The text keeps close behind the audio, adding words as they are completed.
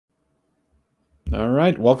All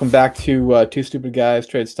right, welcome back to Two Stupid Guys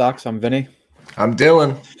Trade Stocks. I'm Vinny, I'm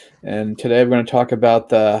Dylan. and today we're going to talk about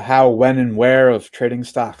the how, when, and where of trading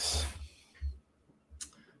stocks.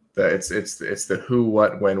 It's the who,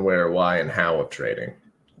 what, when, where, why, and how of trading.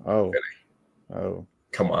 Oh,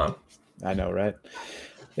 Come on. I know, right?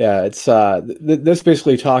 Yeah, it's this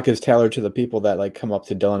basically talk is tailored to the people that like come up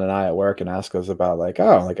to Dylan and I at work and ask us about like,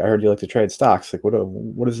 oh, like I heard you like to trade stocks. Like,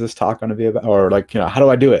 what is this talk going to be about? Or like, how do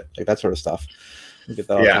I do it? Like that sort of stuff. We get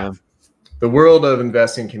that all the time. The world of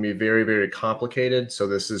investing can be very, very complicated. So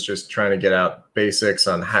this is just trying to get out basics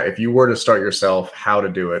on how, if you were to start yourself, how to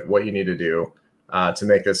do it, what you need to do to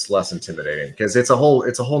make this less intimidating, because it's a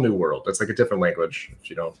whole new world. It's like a different language if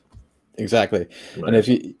you don't. Exactly. Right. And if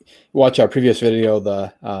you watch our previous video,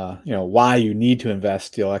 the why you need to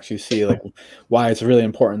invest, you'll actually see like why it's really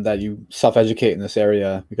important that you self-educate in this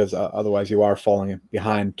area, because otherwise you are falling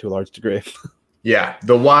behind to a large degree. Yeah,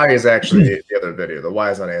 the why is actually the other video. The why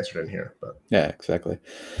is not answered in here. But yeah, exactly.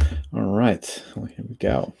 All right, well, here we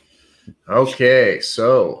go. Okay,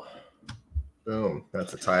 so boom,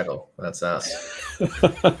 that's the title. That's us.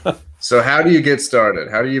 So how do you get started?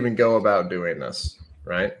 How do you even go about doing this,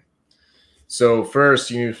 right? So first,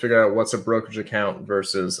 you need to figure out what's a brokerage account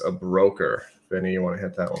versus a broker. Vinny, you want to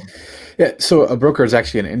hit that one? Yeah, so a broker is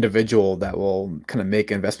actually an individual that will kind of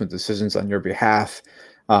make investment decisions on your behalf.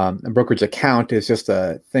 A brokerage account is just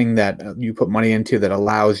a thing that you put money into that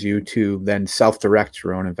allows you to then self-direct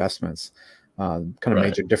your own investments. Kind of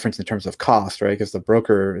major difference in terms of cost, right? Because the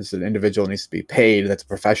broker is an individual, needs to be paid. That's a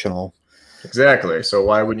professional. Exactly. So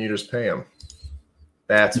why wouldn't you just pay them?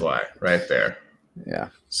 That's why, right there. Yeah.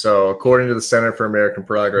 So according to the Center for American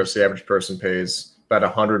Progress, the average person pays about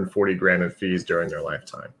 140 grand in fees during their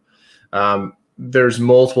lifetime. There's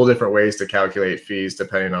multiple different ways to calculate fees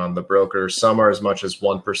depending on the broker. Some are as much as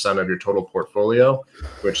 1% of your total portfolio,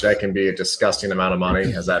 which that can be a disgusting amount of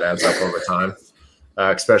money as that adds up over time.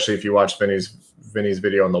 Especially if you watch Vinny's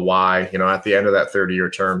video on the why, at the end of that 30-year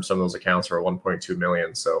term, some of those accounts are 1.2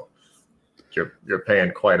 million. So you're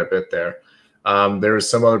paying quite a bit there. There's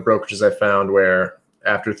some other brokerages I found where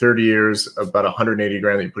after 30 years, about 180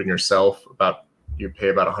 grand that you put in yourself, you pay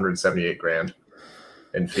about 178 grand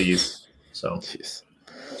in fees. So it's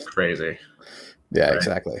crazy. Yeah, right?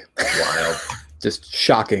 Exactly. Wild. Just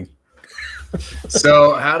shocking.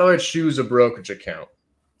 So how do I choose a brokerage account?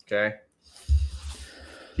 Okay.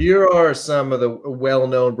 Here are some of the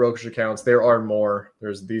well-known brokerage accounts. There are more.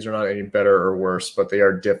 These are not any better or worse, but they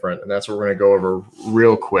are different. And that's what we're going to go over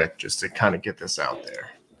real quick just to kind of get this out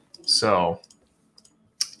there. So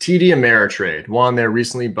TD Ameritrade, one, they're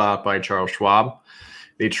recently bought by Charles Schwab.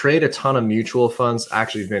 They trade a ton of mutual funds.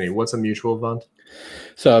 Actually, Vinny, what's a mutual fund?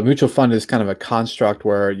 So a mutual fund is kind of a construct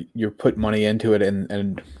where you put money into it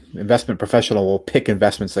and investment professional will pick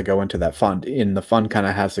investments that go into that fund. And the fund kind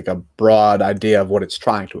of has like a broad idea of what it's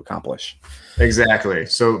trying to accomplish. Exactly.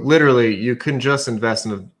 So literally you can just invest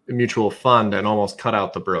in a mutual fund and almost cut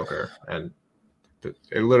out the broker. And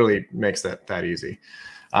it literally makes that easy.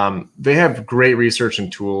 They have great research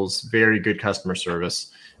and tools, very good customer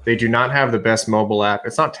service. They do not have the best mobile app.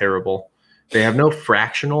 It's not terrible. They have no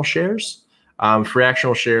fractional shares.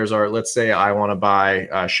 Fractional shares are, let's say I want to buy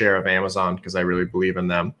a share of Amazon because I really believe in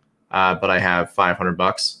them, but I have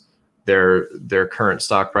 $500. Their current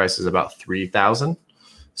stock price is about 3,000.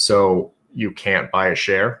 So you can't buy a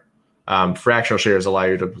share. Fractional shares allow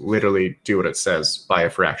you to literally do what it says, buy a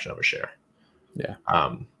fraction of a share. Yeah.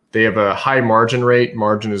 They have a high margin rate.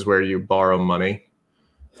 Margin is where you borrow money.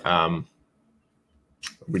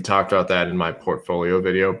 We talked about that in my portfolio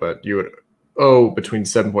video, but you would owe between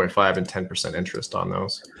 7.5 and 10% interest on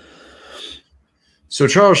those. So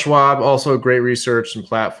Charles Schwab, also a great research and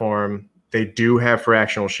platform. They do have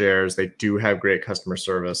fractional shares. They do have great customer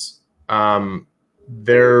service.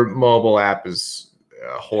 Their mobile app is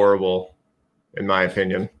horrible, in my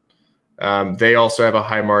opinion. They also have a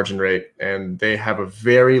high margin rate, and they have a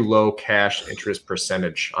very low cash interest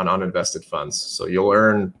percentage on uninvested funds. So you'll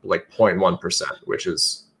earn like 0.1%, which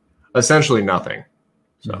is essentially nothing.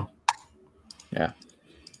 So, yeah.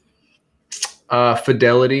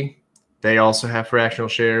 Fidelity, they also have fractional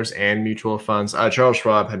shares and mutual funds. Charles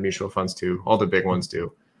Schwab had mutual funds too. All the big ones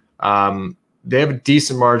do. They have a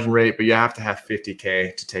decent margin rate, but you have to have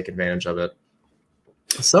 50K to take advantage of it.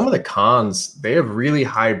 Some of the cons, they have really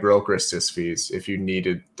high broker assist fees if you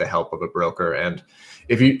needed the help of a broker. And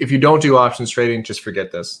if you don't do options trading, just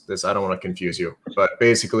forget this. I don't want to confuse you. But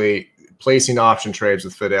basically, placing option trades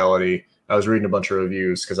with Fidelity, I was reading a bunch of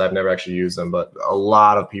reviews because I've never actually used them, but a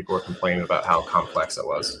lot of people are complaining about how complex it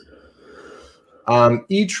was.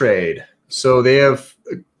 E-Trade. So they have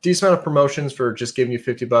a decent amount of promotions for just giving you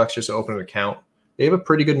 $50 just to open an account. They have a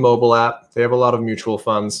pretty good mobile app. They have a lot of mutual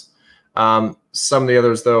funds. Some of the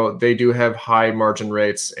others, though, they do have high margin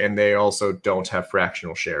rates, and they also don't have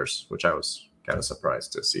fractional shares, which I was kind of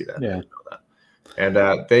surprised to see that. Yeah. I didn't know that.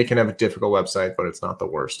 And they can have a difficult website, but it's not the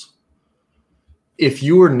worst. If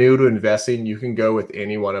you are new to investing, you can go with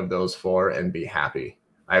any one of those four and be happy.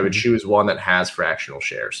 I would choose one that has fractional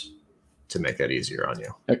shares to make that easier on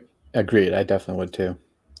you. Agreed. I definitely would too.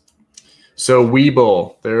 So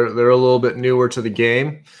Webull, they're a little bit newer to the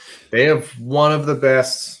game. They have one of the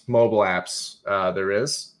best mobile apps there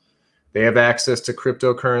is. They have access to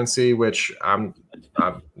cryptocurrency, which I'm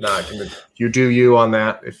not going to. You do you on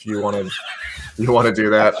that if you want to do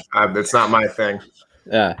that. It's not my thing.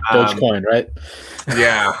 Yeah, Dogecoin, right?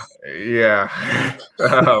 Yeah.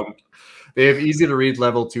 They have easy to read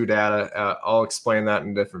level 2 data. I'll explain that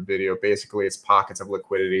in a different video. Basically, it's pockets of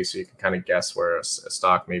liquidity, so you can kind of guess where a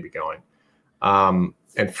stock may be going. And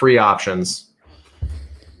free options.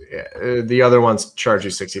 The other ones charge you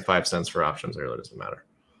 65 cents for options. It really doesn't matter.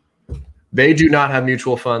 They do not have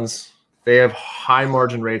mutual funds. They have high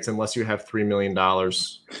margin rates unless you have $3 million.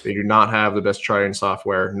 They do not have the best charting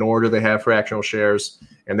software, nor do they have fractional shares,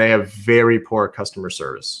 and they have very poor customer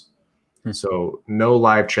service. So no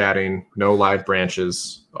live chatting, no live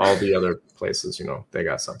branches, all the other places, they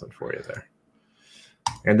got something for you there.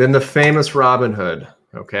 And then the famous Robinhood,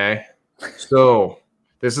 okay? So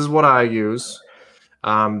this is what I use.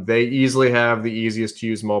 They easily have the easiest to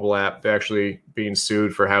use mobile app. They're actually being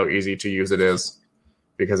sued for how easy to use it is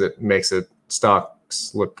because it makes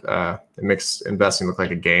stocks look, it makes investing look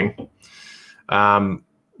like a game.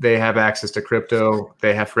 They have access to crypto,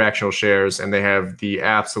 they have fractional shares, and they have the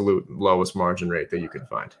absolute lowest margin rate that you can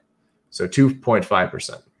find. So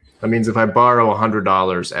 2.5%. That means if I borrow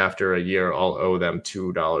 $100 after a year, I'll owe them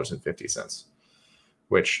 $2.50,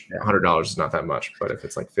 which $100 is not that much, but if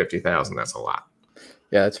it's like 50,000, that's a lot.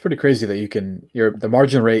 Yeah, it's pretty crazy that the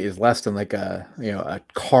margin rate is less than like a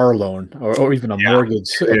car loan or even a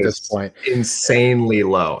mortgage at this point. Insanely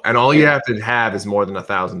low. And all you have to have is more than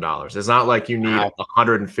 $1,000. It's not like you need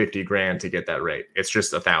 150 grand to get that rate. It's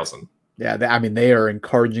just 1,000. Yeah, they are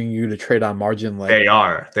encouraging you to trade on margin. Like they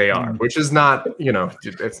are, which is not,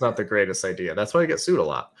 it's not the greatest idea. That's why I get sued a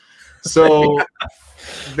lot. So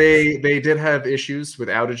they did have issues with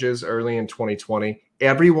outages early in 2020.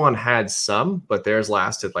 Everyone had some, but theirs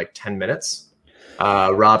lasted like 10 minutes.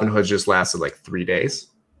 Robinhood just lasted like 3 days.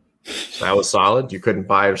 So that was solid. You couldn't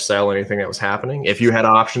buy or sell anything that was happening. If you had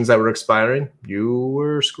options that were expiring, you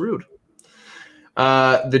were screwed.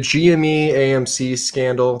 The GME AMC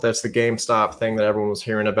scandal, that's the GameStop thing that everyone was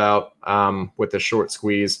hearing about with the short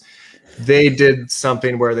squeeze. They did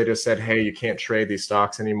something where they just said, hey, you can't trade these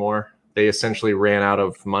stocks anymore. They essentially ran out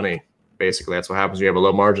of money. Basically, that's what happens when you have a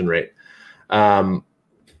low margin rate.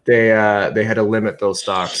 They had to limit those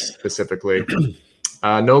stocks specifically.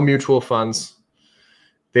 No mutual funds.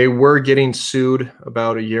 They were getting sued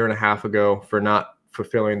about 1.5 years ago for not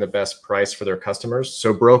fulfilling the best price for their customers.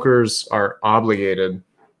 So brokers are obligated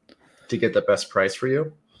to get the best price for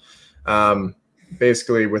you.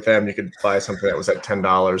 Basically, with them, you could buy something that was at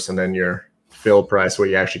 $10, and then your fill price, what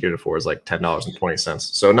you actually get it for, is like $10.20.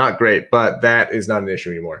 So not great, but that is not an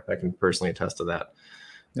issue anymore. I can personally attest to that.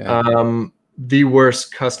 Yeah. The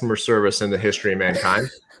worst customer service in the history of mankind.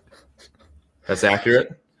 That's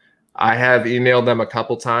accurate. I have emailed them a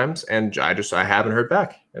couple times, and I haven't heard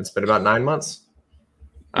back. It's been about 9 months.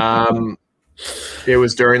 It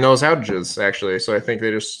was during those outages, actually. So I think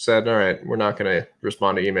they just said, all right, we're not going to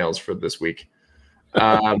respond to emails for this week.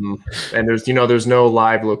 And there's no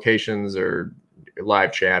live locations or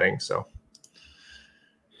live chatting. So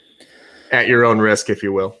at your own risk, if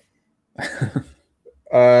you will.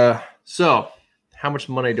 So how much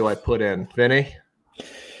money do I put in, Vinny?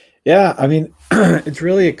 Yeah, I mean, it's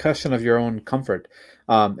really a question of your own comfort.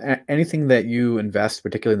 Anything that you invest,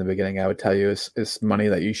 particularly in the beginning, I would tell you is money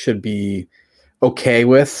that you should be okay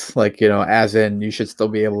with. Like, as in you should still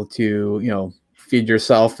be able to, feed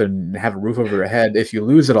yourself and have a roof over your head if you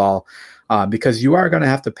lose it all, because you are going to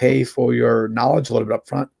have to pay for your knowledge a little bit up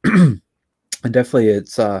front. And definitely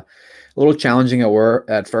it's a little challenging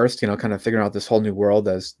at first, kind of figuring out this whole new world,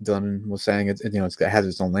 as Dylan was saying. It has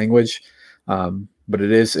its own language. But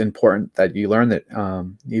it is important that you learn that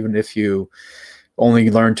even if you only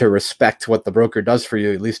learn to respect what the broker does for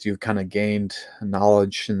you, at least you've kind of gained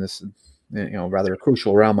knowledge in this, rather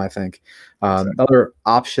crucial realm, I think. Another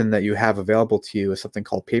option that you have available to you is something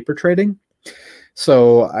called paper trading.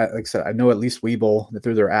 So like I said, I know at least Webull,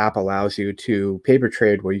 through their app, allows you to paper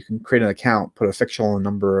trade, where you can create an account, put a fictional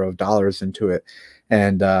number of dollars into it,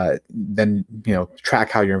 and then track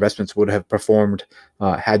how your investments would have performed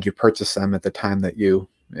had you purchased them at the time that you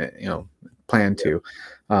plan to.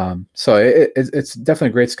 So it's definitely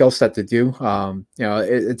a great skill set to do.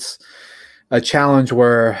 It's a challenge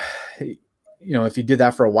where if you did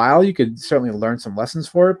that for a while, you could certainly learn some lessons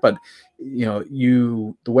for it, but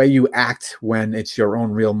the way you act when it's your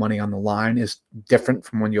own real money on the line is different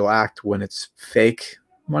from when you'll act when it's fake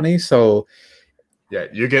money. So yeah,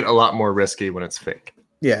 you get a lot more risky when it's fake.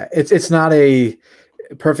 Yeah, it's not a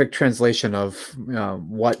perfect translation of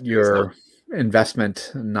what your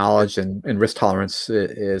investment knowledge and risk tolerance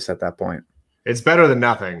is at that point. It's better than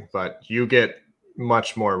nothing, but you get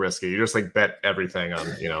much more risky. You just like bet everything on,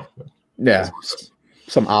 Yeah,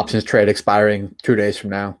 some options trade expiring 2 days from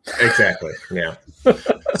now. Exactly. Yeah.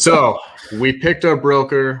 So we picked our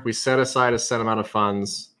broker. We set aside a set amount of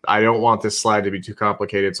funds. I don't want this slide to be too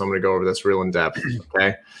complicated, so I'm going to go over this real in depth.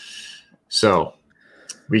 Okay. So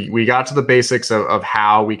we got to the basics of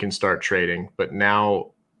how we can start trading, but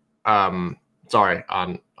now, sorry,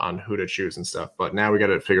 on who to choose and stuff, but now we got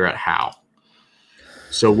to figure out how.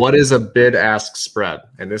 So what is a bid-ask spread?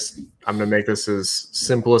 And this, I'm going to make this as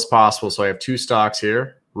simple as possible. So I have two stocks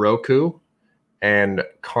here, Roku and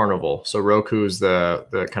Carnival. So Roku is the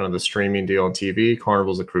kind of the streaming deal on TV.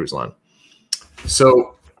 Carnival is a cruise line.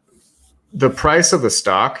 So the price of the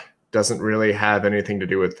stock doesn't really have anything to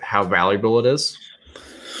do with how valuable it is.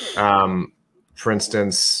 For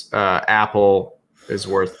instance, Apple is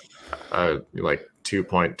worth like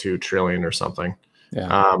 2.2 trillion or something.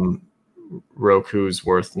 Yeah. Roku's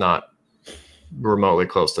worth not remotely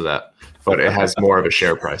close to that, but it has more of a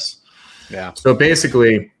share price. Yeah. So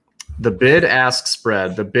basically, the bid-ask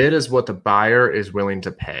spread, the bid is what the buyer is willing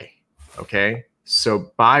to pay. Okay.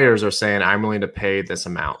 So buyers are saying, I'm willing to pay this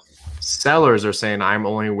amount. Sellers are saying, I'm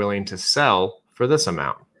only willing to sell for this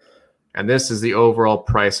amount. And this is the overall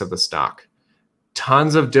price of the stock.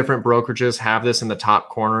 Tons of different brokerages have this in the top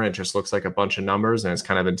corner. It just looks like a bunch of numbers and it's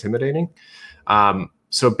kind of intimidating.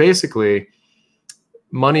 So basically,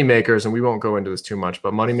 money makers, and we won't go into this too much,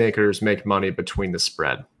 but money makers make money between the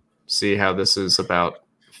spread. See how this is about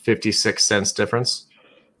 56 cents difference?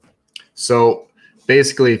 So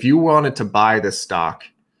basically, if you wanted to buy this stock,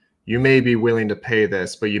 you may be willing to pay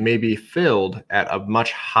this, but you may be filled at a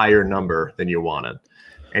much higher number than you wanted.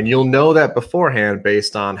 And you'll know that beforehand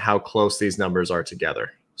based on how close these numbers are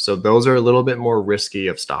together. So those are a little bit more risky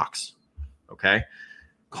of stocks, okay?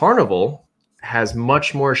 Carnival has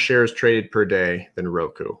much more shares traded per day than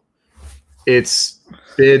Roku. Its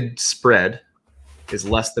bid spread is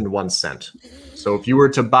less than 1 cent. So if you were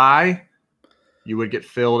to buy, you would get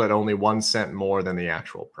filled at only 1 cent more than the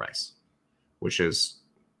actual price, which is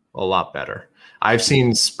a lot better. I've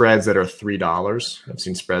seen spreads that are $3. I've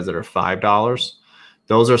seen spreads that are $5.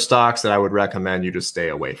 Those are stocks that I would recommend you just stay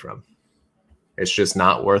away from. It's just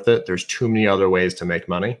not worth it. There's too many other ways to make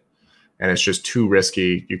money. And it's just too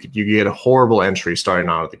risky. You get a horrible entry starting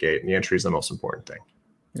out at the gate, and the entry is the most important thing.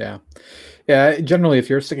 Yeah. Yeah. Generally, if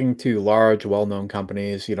you're sticking to large, well-known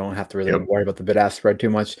companies, you don't have to really worry about the bid-ask spread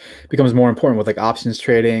too much. It becomes more important with like options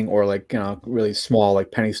trading or like, really small,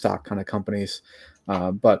 like penny stock kind of companies.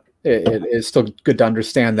 But it is still good to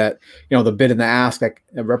understand that, the bid and the ask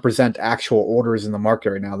represent actual orders in the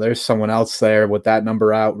market right now. There's someone else there with that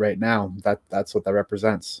number out right now. That's what that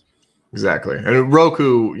represents. Exactly. And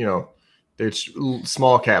Roku, it's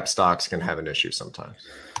small cap stocks can have an issue sometimes.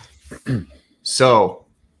 So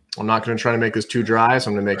I'm not going to try to make this too dry. So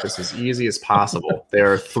I'm going to make this as easy as possible.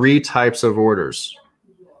 There are 3 types of orders.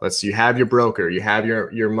 You have your broker, you have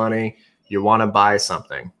your money, you want to buy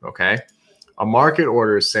something. Okay. A market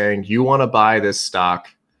order is saying you want to buy this stock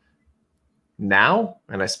now.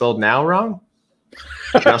 And I spelled now wrong.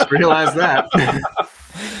 Just realized that.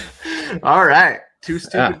 All right. 2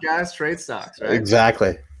 stupid guys trade stocks, right?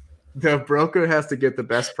 Exactly. The broker has to get the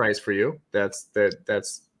best price for you. That's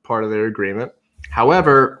part of their agreement.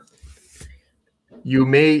 However,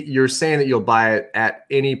 you're saying that you'll buy it at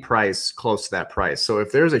any price close to that price. So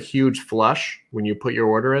if there's a huge flush when you put your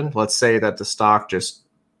order in, let's say that the stock just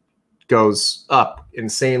goes up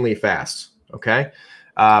insanely fast. Okay.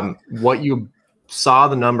 What you saw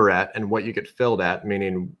the number at and what you get filled at,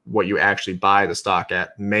 meaning what you actually buy the stock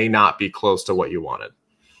at, may not be close to what you wanted.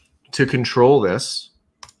 To control this,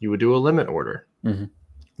 you would do a limit order. Mm-hmm.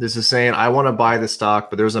 This is saying, I want to buy the stock,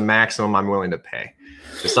 but there's a maximum I'm willing to pay.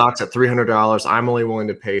 The stock's at $300. I'm only willing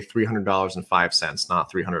to pay $300.05,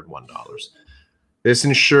 not $301. This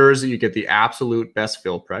ensures that you get the absolute best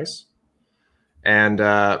fill price. And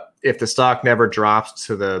if the stock never drops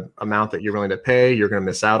to the amount that you're willing to pay, you're going to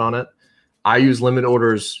miss out on it. I use limit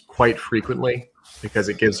orders quite frequently. because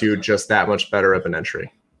it gives you just that much better of an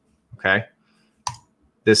entry. Okay.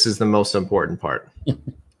 This is the most important part.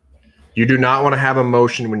 You do not want to have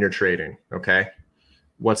emotion when you're trading. Okay.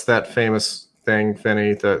 What's that famous thing,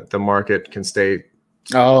 Vinny? The market can stay.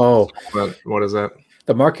 Oh, what is that?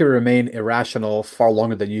 The market will remain irrational far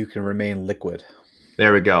longer than you can remain liquid.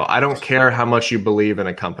 There we go. I don't care how much you believe in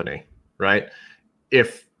a company, right?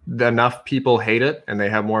 If enough people hate it and they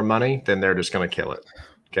have more money, then they're just going to kill it.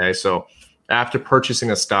 Okay. So after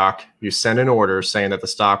purchasing a stock, you send an order saying that the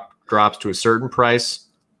stock drops to a certain price.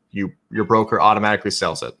 Your broker automatically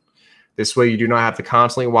sells it. This way you do not have to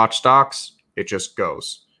constantly watch stocks. It just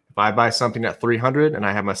goes. If I buy something at 300 and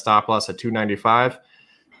I have my stop loss at 295,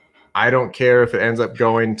 I don't care if it ends up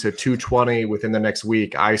going to 220 within the next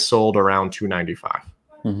week. I sold around 295.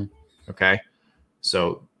 Mm-hmm. Okay.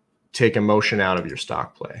 So take emotion out of your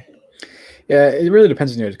stock play. Yeah, it really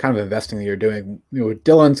depends on your kind of investing that you're doing.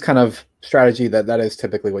 Dylan's kind of strategy, that is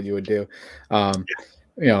typically what you would do.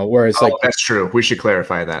 Whereas that's true. We should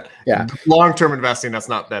clarify that. Yeah. Long-term investing, that's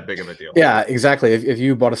not that big of a deal. Yeah, exactly. If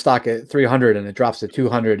you bought a stock at 300 and it drops to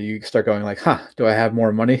 200, you start going like, do I have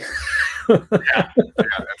more money? yeah,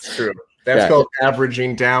 that's true. That's called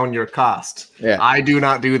averaging down your cost. Yeah. I do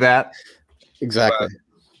not do that. Exactly.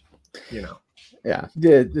 But, yeah,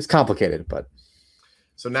 it's complicated, but.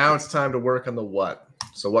 So now it's time to work on the what.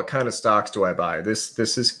 So what kind of stocks do I buy? This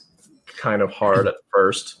is kind of hard at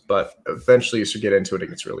first, but eventually as you get into it, it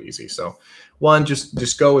gets really easy. So one,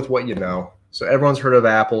 just go with what you know. So everyone's heard of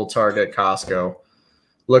Apple, Target, Costco.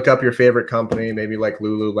 Look up your favorite company, maybe like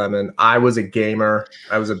Lululemon. I was a gamer.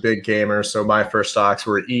 I was a big gamer. So my first stocks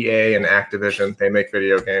were EA and Activision. They make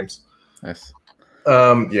video games. Nice.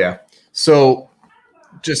 Yeah. So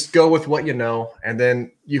just go with what you know. And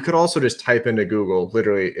then you could also just type into Google,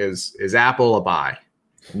 literally, is Apple a buy?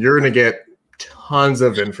 You're going to get tons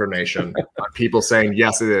of information on people saying,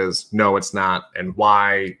 yes, it is. No, it's not. And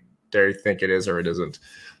why they think it is or it isn't.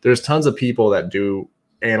 There's tons of people that do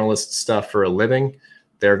analyst stuff for a living.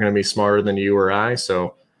 They're going to be smarter than you or I.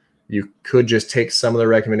 So you could just take some of the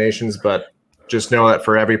recommendations, but just know that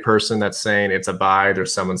for every person that's saying it's a buy,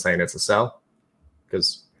 there's someone saying it's a sell.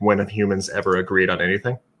 Because when have humans ever agreed on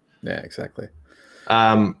anything? Yeah, exactly.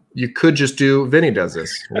 You could just do, Vinny does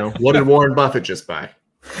this. What did Warren Buffett just buy?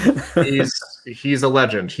 He's a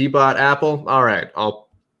legend. He bought Apple. All right, I'll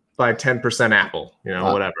buy 10% Apple,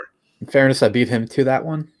 whatever. In fairness, I beat him to that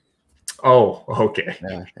one. Oh, okay.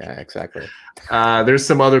 Yeah, exactly. There's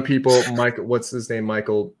some other people. What's his name?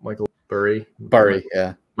 Michael Burry. Burry,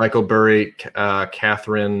 yeah. Michael Burry,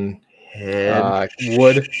 Catherine Head.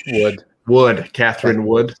 Wood. Catherine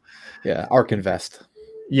Wood. Yeah, ARK Invest.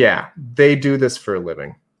 Yeah, they do this for a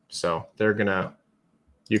living. So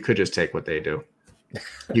you could just take what they do.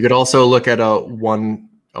 You could also look at a 1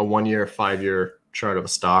 year, 5 year chart of a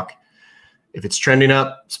stock. If it's trending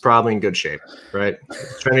up, it's probably in good shape, right? If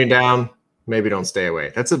it's trending down, maybe don't stay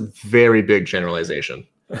away. That's a very big generalization,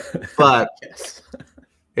 but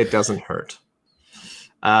it doesn't hurt.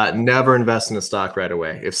 Never invest in a stock right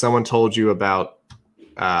away. If someone told you about,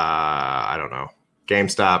 I don't know,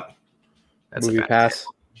 GameStop, that's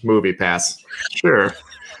Movie Pass. Sure.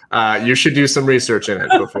 You should do some research in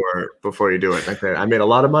it before you do it. Okay. I made a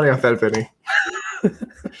lot of money off that, Vinny.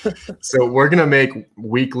 So we're going to make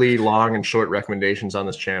weekly long and short recommendations on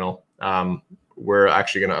this channel. We're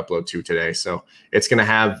actually going to upload 2 today. So it's going to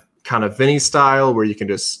have kind of Vinny style where you can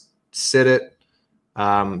just sit it,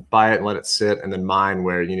 buy it and let it sit, and then mine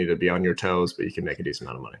where you need to be on your toes, but you can make a decent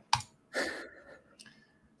amount of money.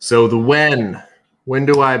 So the when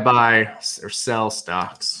do I buy or sell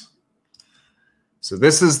stocks? So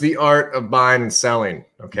this is the art of buying and selling.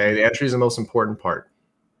 Okay. The entry is the most important part.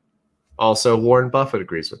 Also, Warren Buffett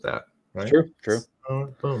agrees with that. Right? True.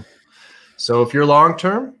 Boom. So if you're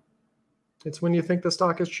long-term, it's when you think the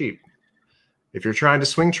stock is cheap. If you're trying to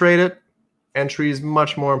swing trade it, entry is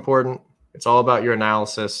much more important. It's all about your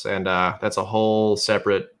analysis. And that's a whole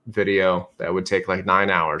separate video that would take like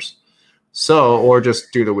 9 hours. So, or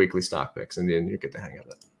just do the weekly stock picks and then you get the hang of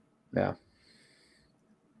it. Yeah.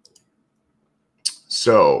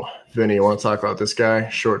 So, Vinny, you want to talk about this guy,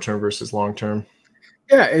 short-term versus long-term?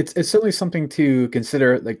 Yeah, it's certainly something to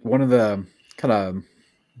consider. Like one of the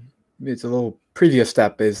it's a little previous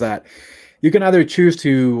step is that you can either choose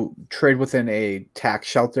to trade within a tax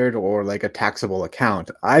sheltered or like a taxable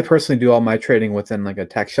account. I personally do all my trading within like a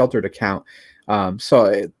tax sheltered account.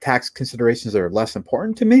 So tax considerations are less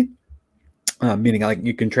important to me, meaning like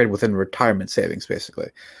you can trade within retirement savings basically.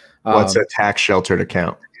 What's a tax sheltered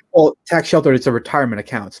account? Well, tax sheltered, it's a retirement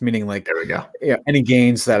account, meaning like There we go. any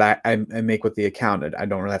gains that I make with the account, I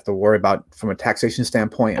don't really have to worry about from a taxation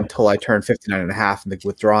standpoint until I turn 59 and a half and the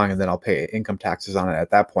withdrawing, and then I'll pay income taxes on it at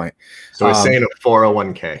that point. So we're saying a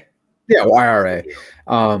 401k. Yeah, well, IRA.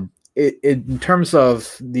 In terms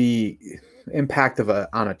of the impact of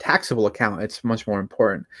on a taxable account, it's much more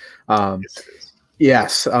important.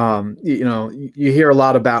 Yes, you hear a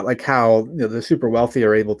lot about like how the super wealthy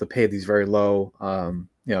are able to pay these very low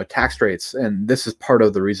tax rates, and this is part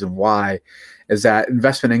of the reason why, is that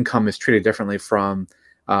investment income is treated differently from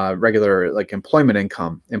regular like employment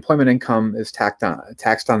income. Employment income is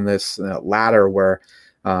taxed on this ladder where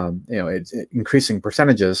it's increasing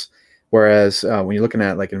percentages, whereas when you're looking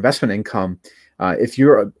at like investment income, if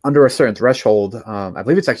you're under a certain threshold, I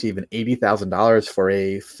believe it's actually even $80,000 for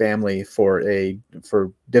a family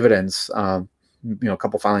for dividends. A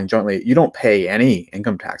couple filing jointly, you don't pay any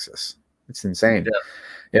income taxes. It's insane.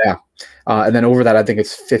 Yeah. And then over that, I think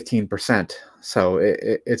it's 15%. So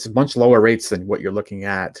it's much lower rates than what you're looking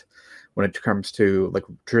at when it comes to like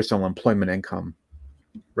traditional employment income.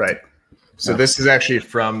 Right. So this is actually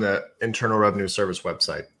from the Internal Revenue Service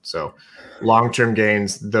website. So long-term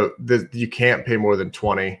gains, you can't pay more than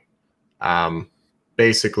 20.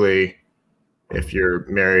 Basically, if you're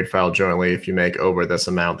married, filed jointly, if you make over this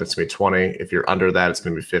amount, that's going to be 20. If you're under that, it's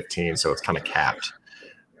going to be 15. So it's kind of capped.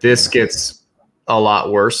 This gets a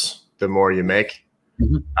lot worse the more you make.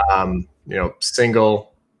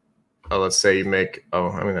 Single, let's say you make,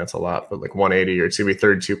 that's a lot, but like 180, or it's going to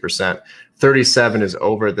be 32%. 37 is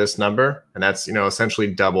over this number, and that's,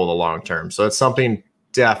 essentially double the long term. So it's something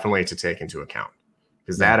definitely to take into account,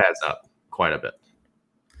 because that adds up quite a bit.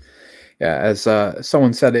 Yeah, as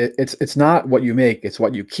someone said, it's not what you make, it's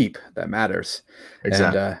what you keep that matters.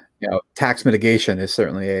 Exactly. And tax mitigation is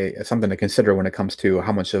certainly something to consider when it comes to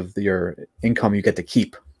how much of your income you get to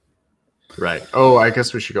keep. Right. Oh, I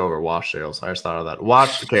guess we should go over wash sales. I just thought of that.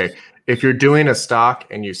 Okay. If you're doing a stock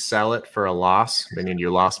and you sell it for a loss, meaning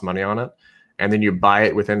you lost money on it, and then you buy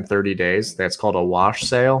it within 30 days, that's called a wash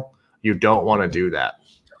sale. You don't want to do that.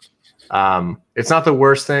 It's not the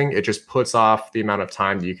worst thing. It just puts off the amount of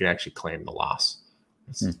time that you can actually claim the loss.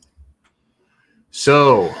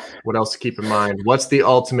 So what else to keep in mind? What's the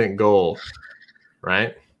ultimate goal,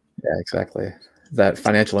 right? Yeah, exactly. That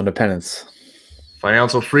financial independence.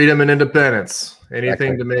 Financial freedom and independence.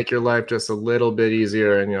 Anything to make your life just a little bit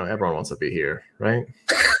easier. And, everyone wants to be here, right?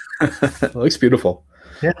 It looks beautiful.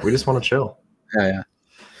 Yeah, we just want to chill. Yeah.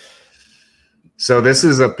 So this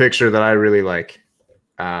is a picture that I really like.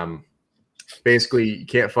 Basically, you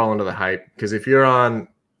can't fall into the hype, because if you're on,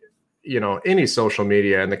 any social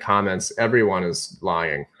media, in the comments, everyone is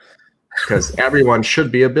lying, because everyone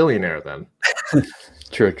should be a billionaire then.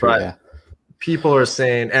 True, yeah. People are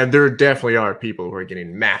saying, and there definitely are people who are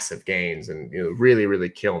getting massive gains and really, really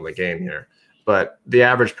killing the game here, but the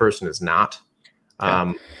average person is not.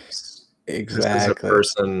 Exactly. This is a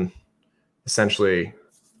person essentially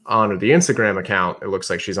on the Instagram account. It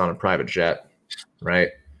looks like she's on a private jet, right?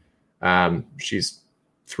 She's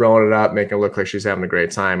throwing it up, making it look like she's having a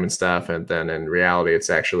great time and stuff, and then in reality,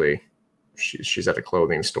 it's actually she's at a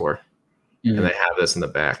clothing store, and they have this in the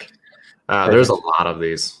back. There's a lot of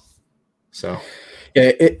these. So,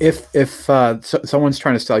 yeah, if someone's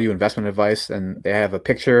trying to sell you investment advice and they have a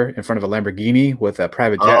picture in front of a Lamborghini with a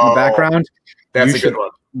private jet in the background, that's a good one.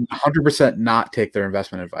 100% not take their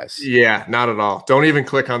investment advice. Yeah, not at all. Don't even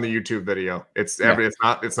click on the YouTube video. It's not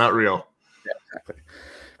real. Yeah, exactly.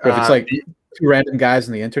 But if it's like two random guys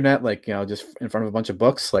on the internet, like just in front of a bunch of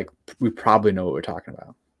books, like we probably know what we're talking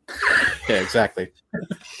about. Yeah, exactly.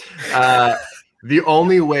 The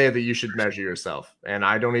only way that you should measure yourself, and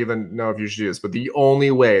I don't even know if you should do this, but the only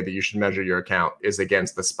way that you should measure your account is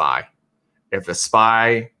against the SPY. If the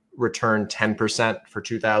SPY returned 10% for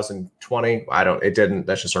 2020, it didn't.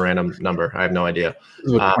 That's just a random number. I have no idea.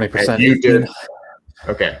 20%. You did.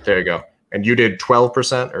 Okay, there you go. And you did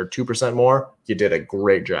 12% or 2% more. You did a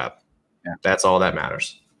great job. Yeah. That's all that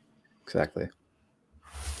matters. Exactly.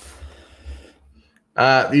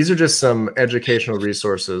 These are just some educational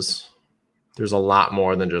resources. There's a lot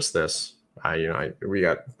more than just this. We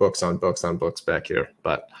got books on books on books back here,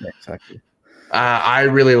 but exactly. I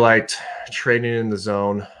really liked Trading in the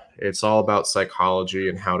Zone. It's all about psychology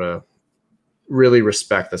and how to really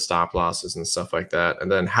respect the stop losses and stuff like that,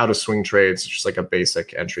 and then how to swing trades, just like a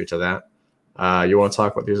basic entry to that. You want to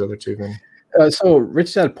talk about these other two, Vinny? So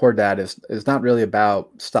Rich Dad Poor Dad is not really about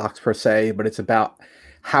stocks per se, but it's about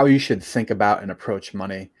how you should think about and approach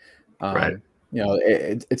money. Right.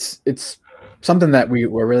 It's something that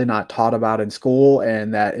we're really not taught about in school,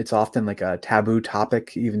 and that it's often like a taboo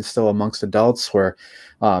topic, even still amongst adults, where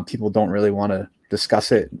people don't really want to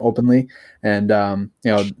discuss it openly. And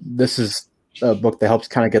this is a book that helps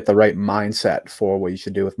kind of get the right mindset for what you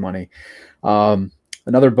should do with money.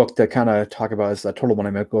 Another book to kind of talk about is Total Money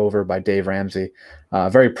Makeover by Dave Ramsey.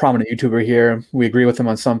 Very prominent YouTuber here. We agree with him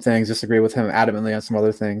on some things, disagree with him adamantly on some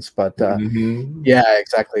other things. But yeah,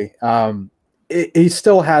 exactly. He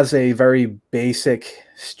still has a very basic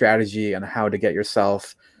strategy on how to get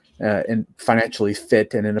yourself financially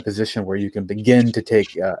fit and in a position where you can begin to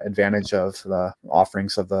take advantage of the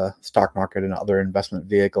offerings of the stock market and other investment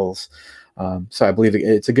vehicles. So I believe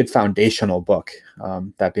it's a good foundational book.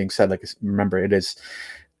 That being said, remember, it is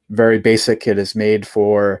very basic. It is made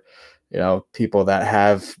for, people that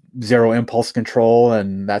have zero impulse control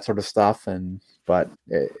and that sort of stuff. But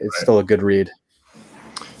it's still a good read.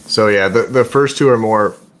 So yeah, the first two are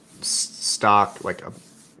more stock, like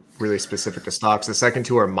really specific to stocks. The second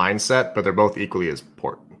two are mindset, but they're both equally as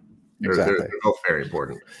important. Exactly. They're both very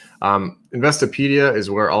important. Investopedia is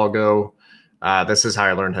where I'll go. This is how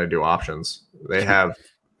I learned how to do options. They have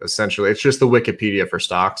essentially, it's just the Wikipedia for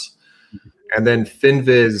stocks. And then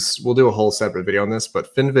FinViz, we'll do a whole separate video on this,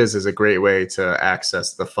 but FinViz is a great way to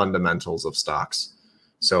access the fundamentals of stocks.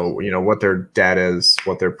 So, what their debt is,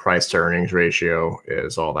 what their price to earnings ratio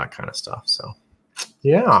is, all that kind of stuff. So,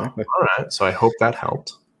 yeah. Exactly. All right. So I hope that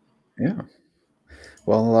helped. Yeah.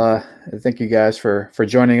 Well, thank you guys for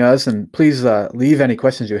joining us, and please leave any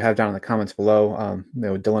questions you have down in the comments below.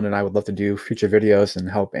 Dylan and I would love to do future videos and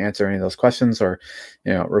help answer any of those questions, or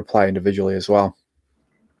reply individually as well.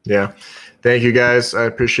 Yeah, thank you guys. I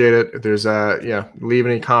appreciate it. If there's leave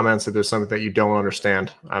any comments if there's something that you don't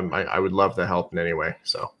understand. I would love to help in any way.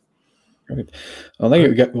 So, great. Well,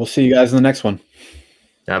 thank you. We'll see you guys in the next one.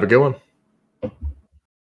 Have a good one.